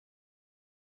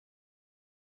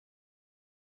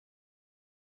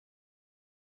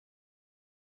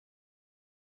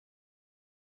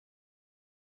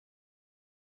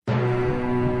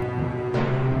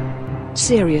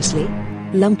Seriously?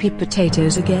 Lumpy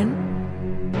potatoes again?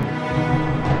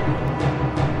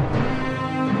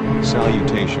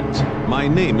 Salutations, my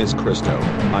name is Christo.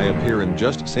 I appear in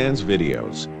Just Sans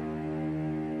videos.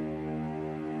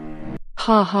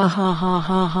 Ha ha ha ha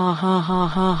ha ha ha ha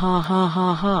ha ha ha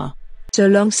ha ha. So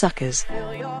long, suckers.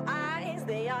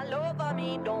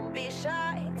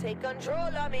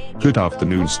 Good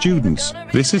afternoon, students.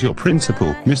 This is your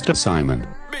principal, Mr. Simon.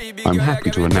 I'm happy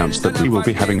to announce that we will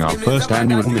be having our first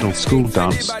annual middle school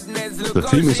dance. The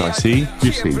theme is I See,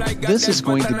 You See. This is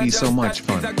going to be so much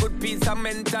fun.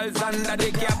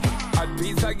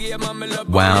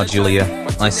 Wow, Julia,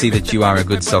 I see that you are a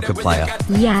good soccer player.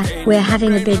 Yeah, we're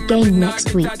having a big game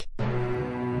next week.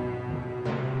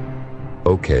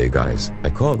 Okay guys,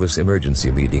 I call this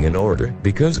emergency meeting in order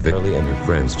because Valley and her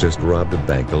friends just robbed a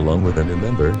bank along with a new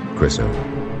member, Chriso.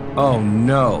 Oh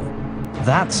no.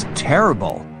 That's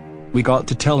terrible. We got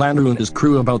to tell Andrew and his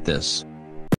crew about this.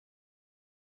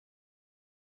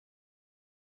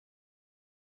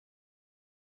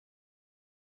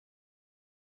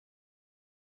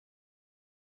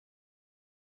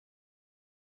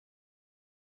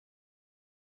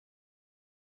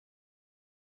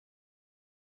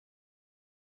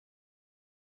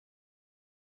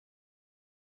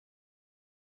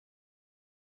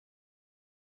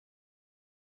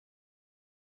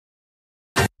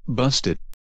 Busted.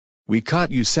 We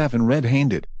caught you 7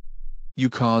 red-handed. You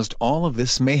caused all of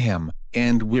this mayhem,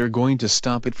 and we're going to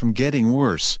stop it from getting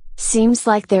worse. Seems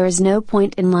like there is no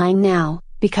point in lying now,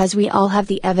 because we all have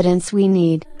the evidence we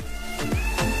need.